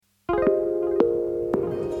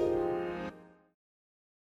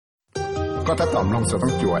ก็ถ้าตอมลงจะต้อ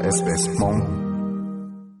งจั่ว SBS มง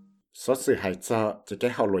số sự hại cho chỉ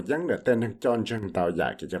cái hậu lụi dân để tên hàng chọn chân tàu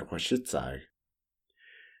giả cái cho khó shit giải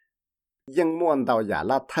dân muôn tàu giả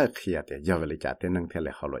là thơ khía để giờ về trả tên hàng theo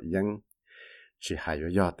lại hậu lụi dân chỉ hay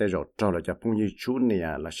yo yo tới rồi cho là cho phong như chú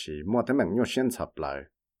nè là chỉ mua tới bằng nhau xuyên sập lại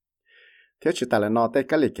thế chỉ ta là nó tới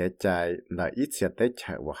cái lịch cái chạy là ít sẽ tới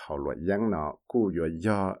chạy và hậu lụi dân nó cú yo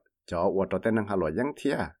yo cho và cho tên hàng hậu lụi dân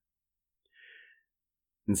thia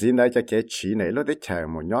gì này cho cái chỉ này lúc tới chạy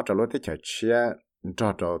một nhót cho lúc tới chạy chia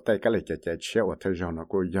cho tay cái lịch chạy chia và theo rồi nó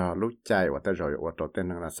cú yo lúc chạy và theo rồi và cho tên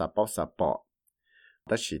hàng là sắp bỏ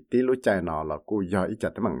đó chỉ tí lúc chạy nó là cú yo ít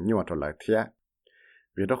chạy tới bằng nhau cho lại thia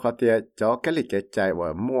vì đó khó tiệt cho cái lịch cái chạy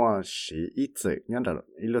và mua sĩ ít chữ nhớ là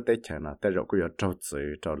ít lúc tới chờ nó tới rồi cũng có trâu chữ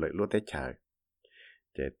trâu lợi lúc tới chờ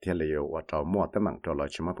cái thiết liệu và trâu mua tới bằng trâu lợi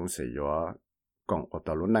chỉ mà cũng sử dụng còn ở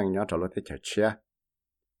tàu lúc năng nhớ trâu lúc tới chờ chia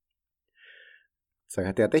sau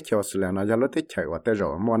khi tới chờ sự là nó do lúc tới chờ và tới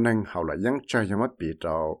rồi mua năng hậu là vẫn chơi cho mất bị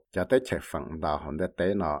trâu cho tới chờ phẳng đào hòn để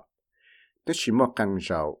tới nó tôi chỉ mua căng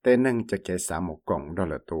rau tới năng cho cái xã một cổng đó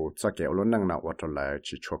là tụ cho cái lúc năng nào và trâu lợi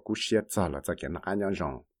chỉ cho cú xiết cho là cho cái nó ăn nhau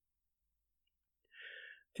rong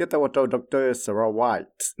thiết tàu trâu Dr. Sarah White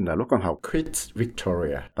là lúc còn học Queen's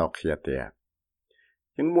Victoria tàu kia tiệt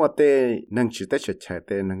những mua tê năng chỉ tới chạy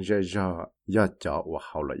tê năng rơi do cho và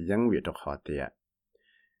hậu lợi những việc đó họ tiệt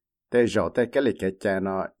tê rồi tê cái lịch cái chạy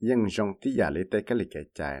nó những trong tí giả lý tê cái lịch cái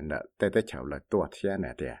chạy nó tê chảo lợi tua thiên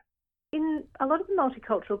này tiệt. In a lot of the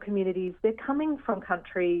multicultural communities, they're coming from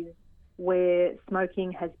countries where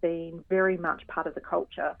smoking has been very much part of the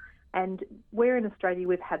culture. And where in Australia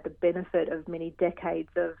we've had the benefit of many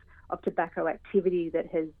decades of tobacco activity that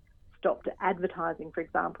has stopped advertising, for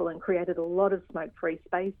example, and created a lot of smoke-free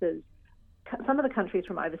spaces. Some of the countries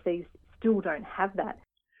from overseas still don't have that.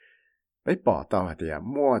 Bây bỏ tàu thì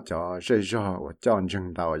mua cho rơi rò và chọn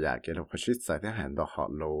rừng tàu giả cái lúc xích sai thế hành đó họ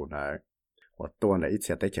lù này và tua này ít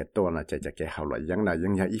sẽ tới chạy tua là chạy cái hậu loại dân nào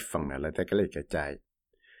dân nhà ít phần này lại tới cái này cái chạy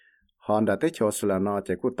họ đã tới chỗ số là nó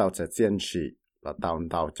chạy của tàu sẽ chiến sĩ là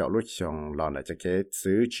tàu cho lúc xong là lại cái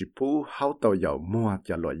chữ chỉ bù hậu tàu dầu mua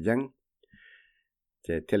cho loại dân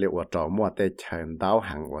cái thiết liệu và trò mua tới chân tàu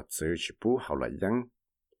hàng và chữ chỉ bù hậu loại dân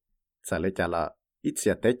sẽ lấy cho là ít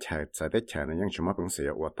sẽ tới chờ này nhưng chúng ta cũng sẽ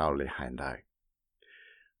và tàu lấy hàng đại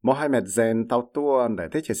mỗi hai mét gen tàu tua để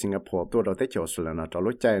tới chơi Singapore tua đầu tới chỗ số là nó cho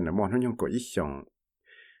lúc chạy nó mua nó dùng cổ ít xong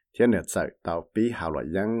thế nên sợ tàu bí hậu loại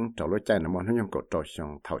dân cho lúc chạy nó mua nó dùng cổ trò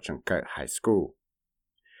xong thầu chân cỡ high school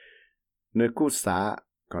nơi cũ xã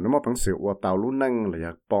còn nếu mà bằng sự của tàu lúc năng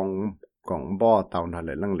là bong còn bo tàu nó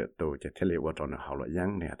lại năng lực tù cho thế liệu của nó hậu loại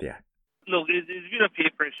dân này thì look, there's a bit of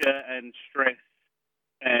peer pressure and stress,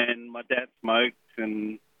 and my dad smoked,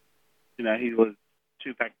 and you know he was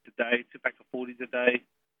 2 packs a day, 2 packs of 40s a day.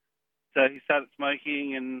 So he started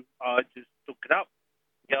smoking, and I just took it up,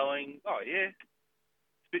 going, oh yeah,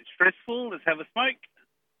 it's a bit stressful. Let's have a smoke.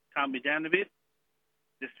 Calm me down a bit.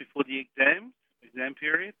 Just before the exam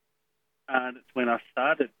period. And it's when I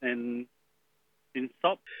started and didn't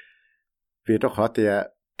stop. Vì đó khó thì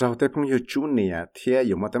trâu tới phong như chú nè thia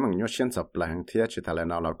dù mà tới bằng nhau xuyên sập lại hàng thia chỉ thà là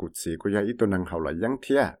nào là cụt xì của gia ít tôi năng hậu là dân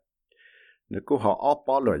thia nếu cô họ ốp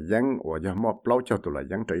bó là dân và giờ mà bao cho tôi là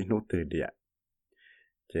dân trở nút từ địa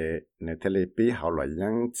thì nếu thế là bí hậu là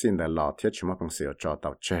dân xin là lò thia chúng mà bằng sự cho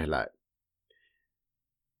tàu chơi lại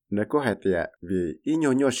nếu cô hay thì vì ít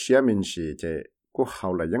nhau xia mình chỉ thì cô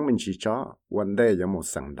hậu là dân mình chỉ cho vấn đề có một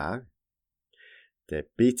sẵn đá thì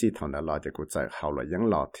bí chỉ thằng là lò thì cô chạy hậu là dân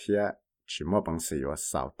lò thia chỉ mua bằng sự và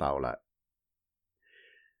sao tàu lại.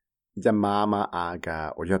 Yamama Aga,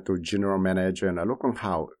 or Yatu General Manager, na lúc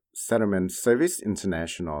học Settlement Service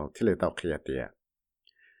International, thì lấy tàu kia tiệt.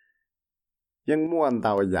 Nhưng muốn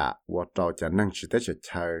tàu giả, và tàu cho năng chỉ tới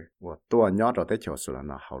chơi, và tua nhỏ rồi tới chỗ số là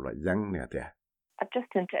nó hậu lại dân nè tiệt.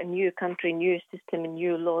 Adjusting to a new country, new system, and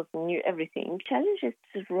new laws, and new everything. Challenges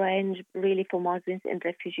range really for migrants and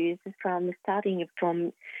refugees from starting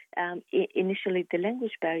from initially the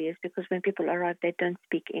language barriers, because when people arrive, they don't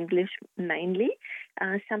speak English mainly.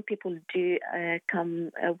 Some people do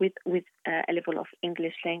come with a level of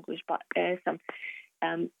English language, but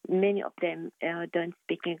many of them don't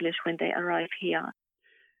speak English when they arrive here.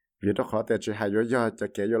 Vì đó khó thì chỉ hay do cho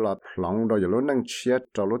cái do là lòng rồi lúc năng chia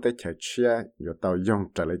cho lúc tới chạy chia rồi tàu dùng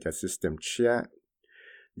trở lại cho system chia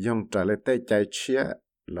dùng trở lại tới chạy chia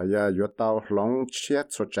là do tàu lòng chia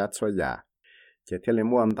cho giả chỉ theo lý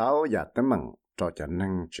muốn tàu giả tới mặn cho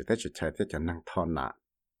năng chỉ tới chạy tới cho năng thon nè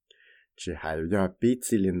chỉ hay do bí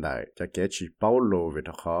chỉ liên đại cho cái chỉ bao lô vì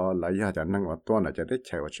đó khó là do cho năng ở tuần là cho tới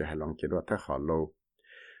chạy và chỉ hay lòng cái đó tới khó lô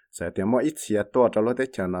giờ thì mỗi ít chia tua cho lúc đấy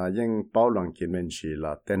cho nó nhưng bao lần kiến mình chỉ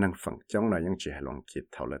là tên năng phẳng trong là những chỉ hay lòng kiến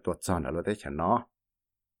thầu là tua cho nó lúc đấy cho nó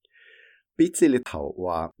bị chỉ là thầu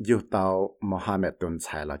và yêu tàu Mohammed tuần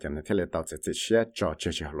sai là cho nên thế là tàu sẽ chỉ chia cho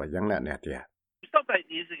chơi là những là nè thì Stopped 8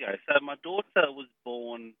 years ago. So my daughter was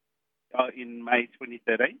born in May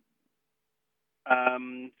 2013.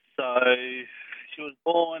 So she was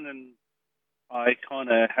born and I kind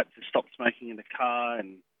of had to stop smoking in the car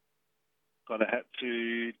and kind of had to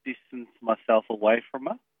distance myself away from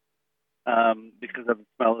her because of the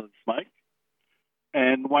smell of the smoke.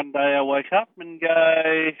 And one day I woke up and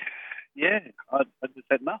go, yeah, I just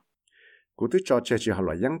said no. cú tôi cho chơi chỉ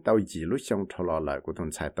là những tàu gì lúc xong thầu là cú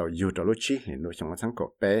tuần sai tàu yêu cho lúc chi thì lúc xong sáng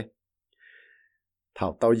cổ bé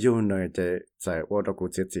thảo tàu yêu nơi chơi在我的估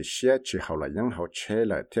计只些只好了ยัง好车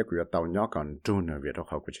了贴个tàu nhỏ còn住nơi việc đó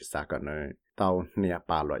họ cũng chỉ xa cái nơi tàu nia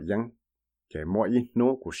ba loạiยังcái mỗi ít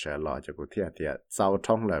nô cũng sẽ lo cho cũng thiết thiết giao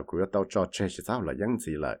thông là cũng tàu cho chơi chỉ sao làยัง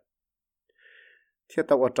gì lại thiết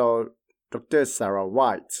tàu cho Dr. Sarah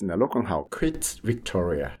White là lúc còn học Queen's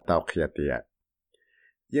Victoria tàu kia thiết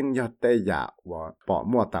nhưng do tây giả và bỏ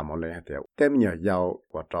mua tạm một lời thiết tem nhờ giàu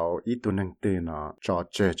và cho ít tu năng tư nó cho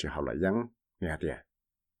chơi chỉ học làยังnghe thiết.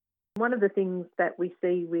 One of the things that we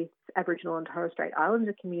see with Aboriginal and Torres Strait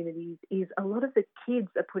Islander communities is a lot of the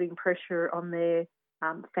kids are putting pressure on their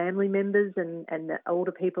family members and the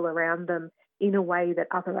older people around them in a way that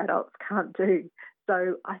other adults can't do. So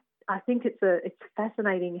I think it's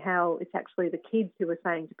fascinating how it's actually the kids who are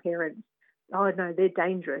saying to parents, "Oh no, they're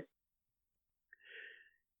dangerous."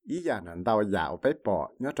 Ý giả nên tao dạo bé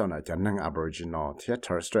bỏ nhớ cho nó cho năng Aboriginal thiết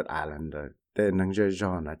Torres Strait Islander tên năng chơi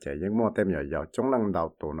cho nó chạy những mua tem nhỏ nhỏ trong lần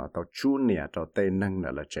đầu tụ nó tao chú nè cho tên năng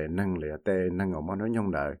là chạy năng lìa tên năng ở món nó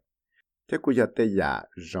nhung đời thế cú giờ tên giả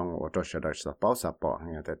rong ở trong sở đời sở bỏ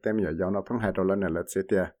nghe thế tem nhỏ nhỏ nó phong hai đô la này là sẽ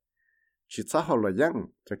tiền chỉ sao họ là dân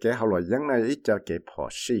cho cái họ là dân này ít cho cái bỏ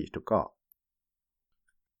xì tụ có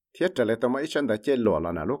thiết trở lại tao mới chân đã chơi lụa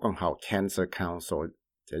là lúc còn học Cancer Council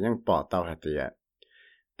chạy những bỏ tao hạt tiền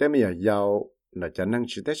tem nhỏ nhỏ là cho nên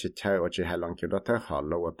chỉ để chơi ở chỉ hai lần kiểu đó thấy họ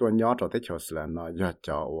lâu tôi nhớ rồi thấy chỗ là nó do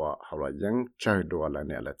cho họ là những chơi đùa là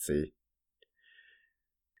nè là gì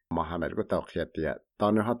Mohammed có tàu kia tiệt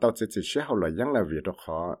tao nếu họ tàu chỉ sẽ họ là những là việc đó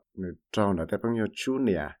họ người trâu nó thấy bao nhiêu chú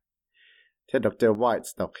nè thế Dr. White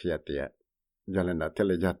tàu kia tiệt giờ là thế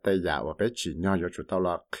là giờ tây giả và bé chỉ nhau giờ chúng tao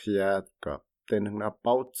là kia cái tên nó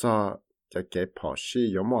bao cho cái bỏ xí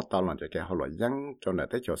giống một tao là cái họ là những cho nên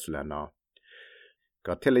thấy chỗ là nó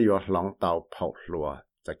có thể là lòng tàu phổ lúa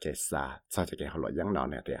cho cái xa cho cái họ loại giống nào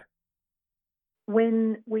nè thì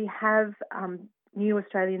When we have new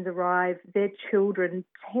Australians arrive, their children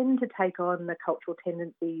tend to take on the cultural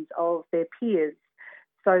tendencies of their peers.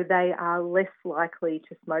 So they are less likely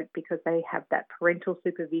to smoke because they have that parental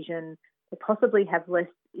supervision. They possibly have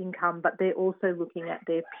less income, but they're also looking at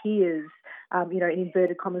their peers, in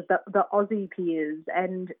inverted commas, the Aussie peers,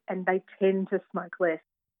 and they tend to smoke less.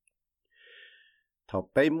 thầu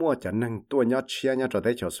bé mua cho nên tôi nhớ chia nhớ cho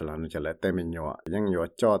thấy chỗ sự làm cho lại tên mình nhỏ nhưng nhỏ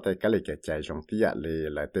cho tới cái lịch chạy trong tí ạ lì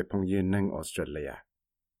lại tới phong yên nâng Australia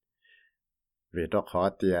vì đó khó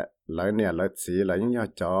tiệt lại nè lại chỉ lại những nhỏ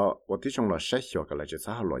cho ở tí trong là sách hiểu cái lại chỉ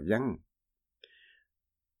sao lo dân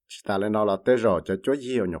chỉ ta lên nó là tới rồi cho chỗ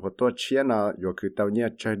nhiều nhỏ của tôi chia nó rồi cứ tàu nhớ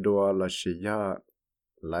chơi đùa là chỉ do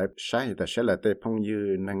lại sai thì sẽ lại tới phong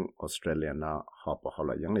yên nâng Australia nó họ bỏ họ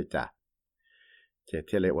là dân này chả chỉ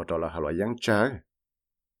thiết lệ ở đó là họ là dân chơi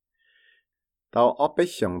tao ở bên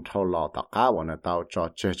trong thâu lò tao cá vào này tao cho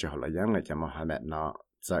chơi cho họ là những này cho mà hai mẹ nó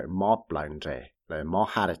dạy mót blind rề lại mót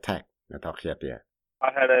heart attack này tao kia tiệt. I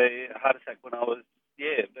had a heart attack when I was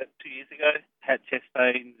about 2 years ago. Had chest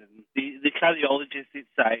pains and the cardiologist did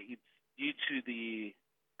say it's due to the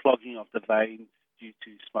clogging of the veins due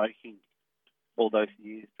to smoking all those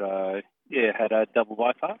years. So had a double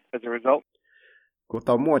bypass as a result. Cú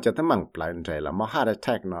tao mua cho tấm bằng blind rề là mót heart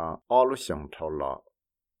attack nó ở lúc trong thâu lò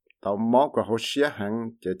tao mót của họ xía hàng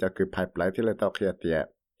chỉ cho cứ pipe lại thì là tao kia tiệt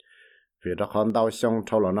vì đó còn tao xong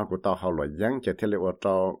thâu lò nó của tao họ là dân chỉ thì là ở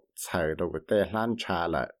tao xài đồ của tao lan trà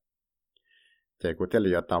lại chỉ của tao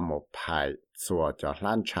là tao một pipe xua cho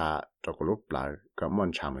lan trà cho của lúc lại có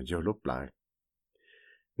món trà mà vô lúc lại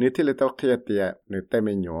nếu thì là tao kia tiệt nếu tao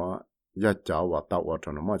mới nhỏ giờ cho và tao ở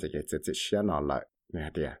trong nó mà chỉ xía nó lại nè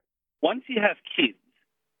tiệt. Once you have kids,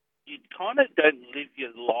 you kind of don't live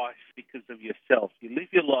your life because of yourself. You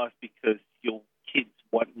live your life because your kids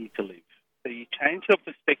want you to live. So you change your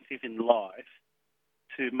perspective in life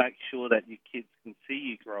to make sure that your kids can see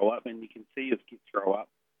you grow up and you can see your kids grow up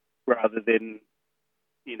rather than,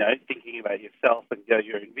 thinking about yourself and go,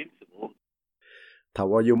 you're invincible. thảo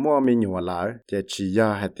ว่าอยู่มั่วมีอยู่แล้วจะชี้ยา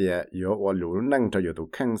ให้เดียอยู่ว่าหลุนั่งจะอยู่ตัว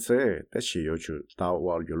ข้างเสือแต่ชี้อยู่จุดเตา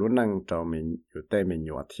ว่าอยู่ลุนั่งจะมีอยู่เต้มีอ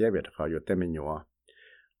ยู่เทียบเขาอยู่เต้มีอยู่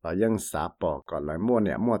เรายังสาปอกก่อนเลยมั่วเ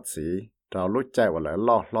นี่ยมั่วสีเรารู้ใจว่าเลย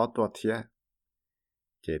ล้อตัวเทีย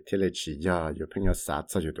เจที่เลยชี้ยาอยู่เพียงสา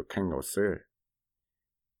จะอยู่ตัวข้างเอาเสือ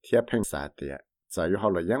เทียบเพียงสาเดียจะอยู่เขา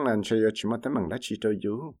เลยยังนั่นเชื่อชิมแต่มึงได้ชี้ตัวอ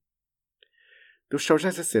ยู่ดูโซเชีย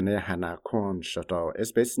ลสื่อในหานาคนชดเอา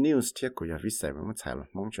SBS News เที่ยวกุยวิสัยมันใช่หรอ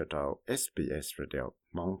มองชดเอา SBS Radio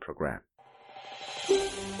มองโปรแกรม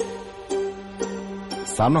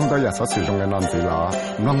สามน้องตัวอยากสอดสื่อตรงในนอนสีล้อ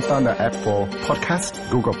น้องตัวใน Apple Podcast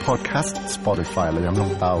Google Podcast Spotify และยังน้อ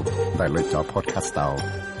งเตาได้เลยจอ Podcast เตา